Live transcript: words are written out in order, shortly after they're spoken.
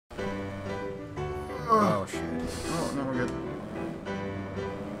Oh shit. Oh, no, we're good.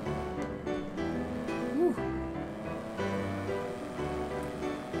 Woo.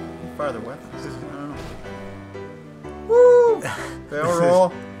 Fire the weapons. I don't know. Woo! Barrel roll.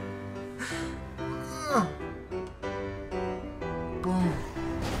 Boom.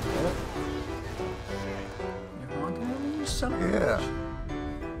 Oh. You honking at me, you son of a bitch.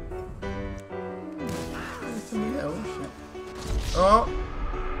 Oh, shit. Oh!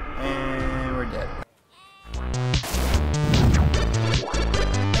 And we're dead.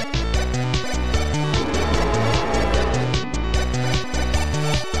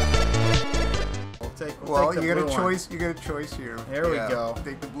 Well, you got a choice. You got a choice here. There we go.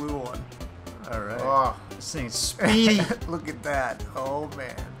 Take the blue one. All right. Oh, this thing's speedy. Look at that. Oh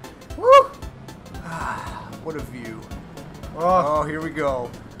man. Woo! What a view. Oh, here we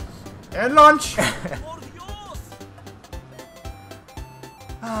go. And lunch.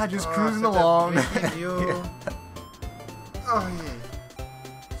 Just cruising along. Yeah. Oh yeah.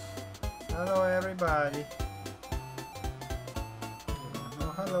 Hello, everybody.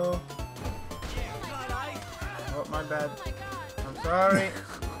 Oh, hello. Oh, my bad. I'm sorry.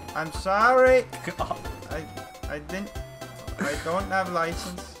 I'm sorry. I don't have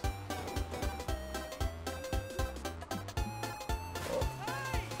license. Oh,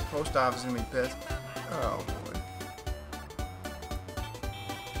 post office is gonna be pissed. Oh boy.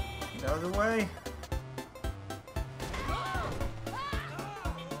 Get out of the way.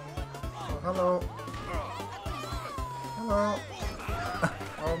 Oh, hello. Hello.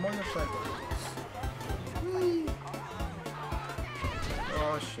 Oh, motorcycle.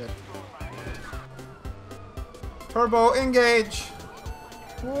 Oh shit. Turbo engage!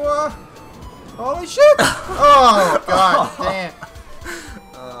 Whoa! Holy shit! Oh god damn!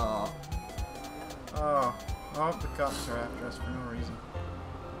 Oh, the cops are after us for no reason.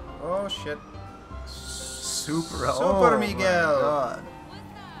 Oh shit. Super Miguel! My god.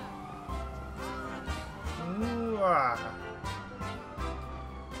 Ooh, ah.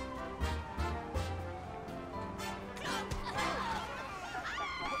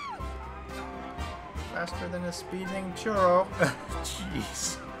 Faster than a speeding churro.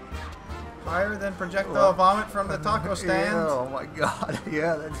 Jeez. Higher than projectile vomit from the taco stand. Yeah, oh my god.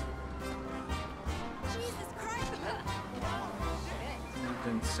 Yeah, that's... You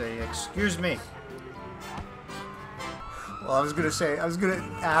didn't say, excuse me. Well, I was gonna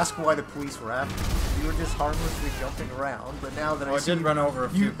ask why the police were after you. You were just harmlessly jumping around, but now that I see... I did run over a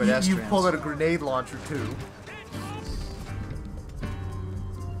few pedestrians. You pulled out a grenade launcher too.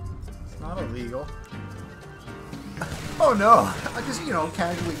 It's not illegal. Oh no! I'm just, you know,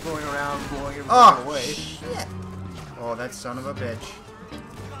 casually going around blowing everything away. Shit. Oh, that son of a bitch.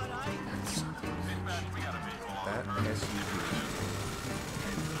 That SUV.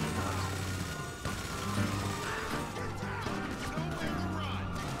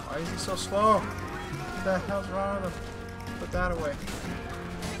 Why is he so slow? What the hell's wrong with him? Put that away.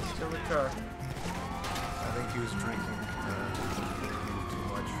 Still the car. I think he was drinking too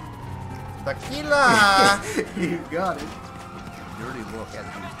much. Tequila! You got it. Dirty look at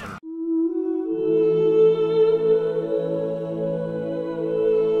these turtles.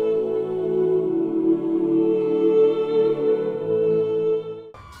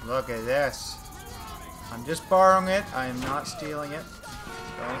 Look at this. I'm just borrowing it. I am not stealing it.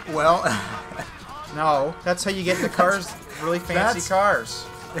 Okay. Well, no, that's how you get the cars. Really fancy cars.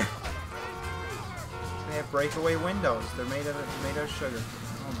 They have breakaway windows. They're made of sugar.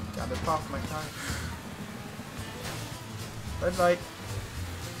 Oh my god, they're popping my tire. Red light.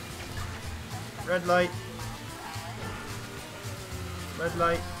 Red light. Red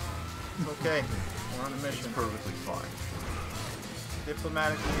light. Okay, we're on a mission. it's perfectly fine.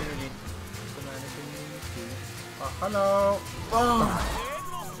 Diplomatic immunity. Diplomatic immunity. Oh, hello. Oh.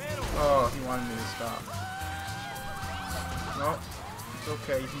 Oh, he wanted me to stop. No, it's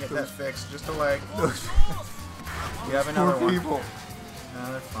okay. You can get that fixed. Just a leg. You have another one. People.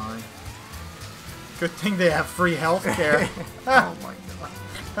 No, they're fine. Good thing they have free health care. Oh my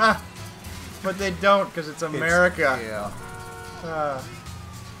god. But they don't, because it's America. Yeah.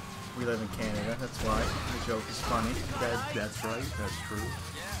 We live in Canada, that's why. The joke is funny. That's right. That's true.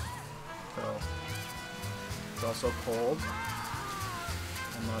 So, it's also cold.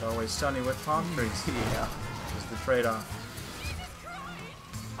 And not always sunny with palm trees. Yeah. Is the trade-off.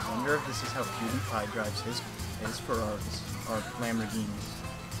 I wonder if this is how PewDiePie drives his Ferraris, or Lamborghinis.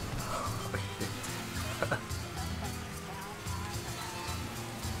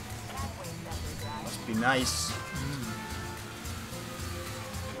 Must be nice.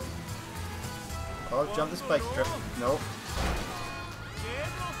 Oh, jump the spike strip. Nope.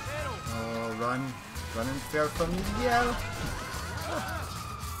 Oh, run. Running fair from Miguel.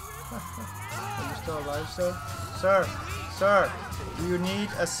 Are you still alive, sir? Sir! Sir! Do you need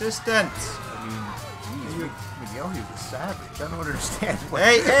assistance? I mean, geez, Miguel, he's a savage. I don't understand.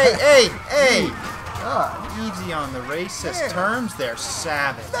 Hey! God. Easy on the racist terms there,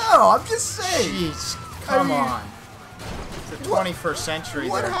 savage. No, I'm just saying. Jeez, come I mean, on. It's the 21st century.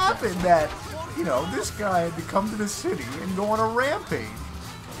 What there, happened that, you know, this guy had to come to the city and go on a rampage?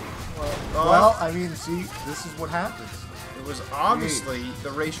 Well, I mean, see, this is what happens. It was obviously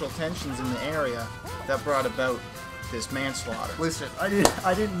the racial tensions in the area that brought about this manslaughter. Listen, I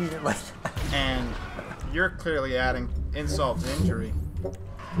didn't mean it like that. And you're clearly adding insult to injury.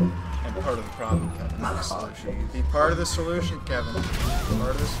 And part of the problem, Kevin. Not the solution. Be part of the solution, Kevin.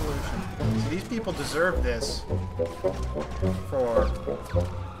 Part of the solution. So these people deserve this for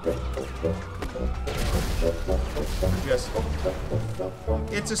just...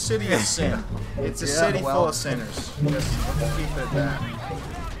 It's a city of sin. It's a city full of sinners. Just keep it at that.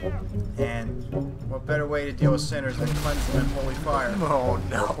 And what better way to deal with sinners than cleanse them in holy fire? Oh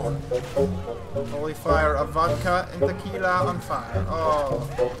no. Holy fire of vodka and tequila on fire. Oh,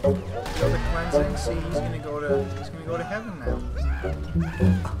 feel the cleansing. See, he's gonna go to heaven now.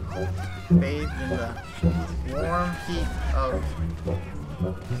 Bathed in the warm heat of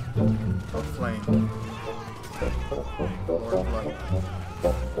flame. Lord blood.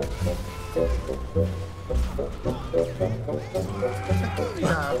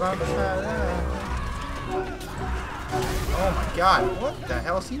 Oh my God! What the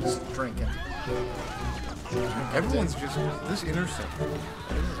hell is he drinking? Everyone's just this intersection.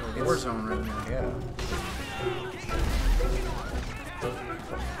 This is a war zone right now. Yeah.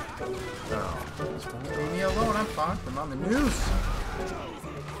 Leave me alone. I'm fine. I'm on the news.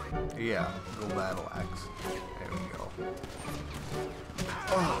 Yeah. Go battle axe. There we go.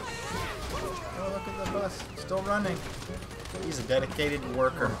 Oh, look at the bus. Still running. He's a dedicated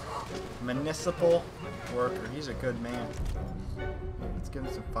worker. Municipal worker. He's a good man. Let's give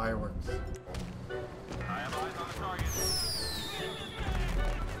him some fireworks. I have eyes on the target.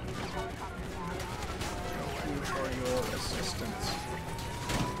 Thank you for your assistance.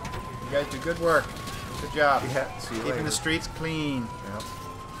 You guys do good work. Good job. Yeah, see you Keeping later. the streets clean. Yep.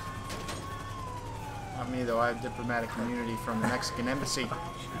 Not me though. I have diplomatic immunity from the Mexican embassy.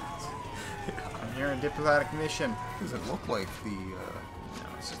 I'm here on a diplomatic mission. Doesn't look like the. No,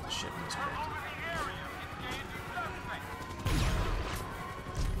 this is the ship district.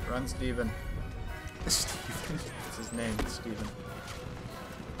 Run, Steven. Steven. That's his name, Steven.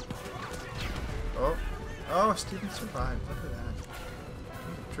 Oh, Steven survived. Look at that.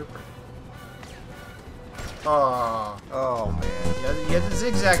 He's a trooper. Oh. Oh man. You had to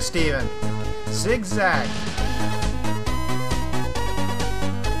zigzag, Steven. Zigzag.